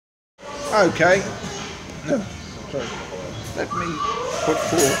Okay, no, sorry. Let me put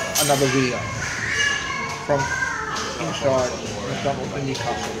forth another video from inside McDonald's in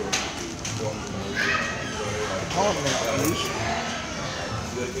Newcastle. The time now is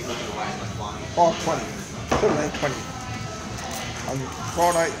 5:20, 17:20 on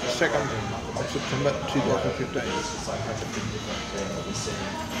Friday the 2nd of September 2015.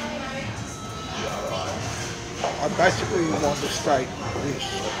 I basically want to state this.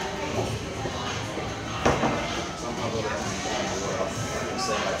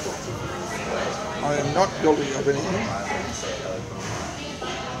 I am not guilty of anything.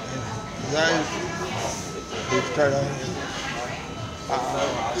 Those who state I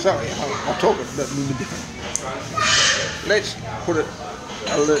am, sorry, I'll talk a little different. Let's put it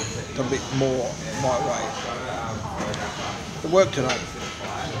a little bit more my way. The work today.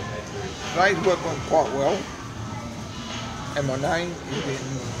 Today's work went quite well, and my name is being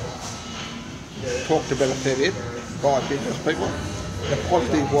talked about a fair bit by business people in a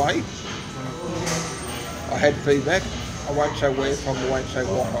positive way. I had feedback. I won't say where from, I won't say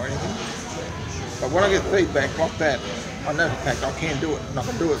what or anything. But when I get feedback like that, I know for a fact I can do it and I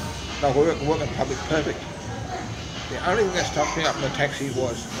can do it. And I work in public perfect. The only thing that stopped me up in the taxi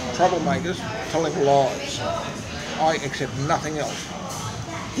was troublemakers telling lies. I accept nothing else.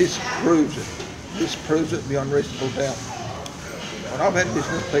 This proves it. This proves it beyond reasonable doubt. When I've had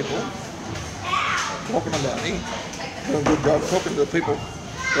business people talking about me, doing a good job, talking to the people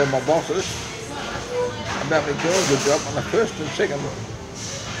who are my bosses about me doing a good job on the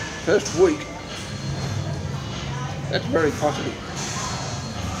first week, that's very positive.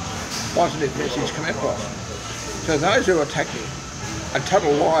 Positive message come across. So those who attack me are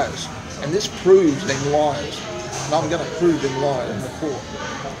total liars, and this proves them liars. And I'm going to prove them liars in the court.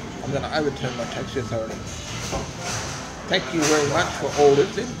 I'm going to overturn my taxi authority. Thank you very much for all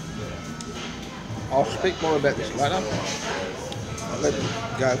listening. I'll speak more about this later. I'll let it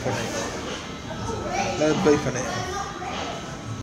go for now. Let it be for now.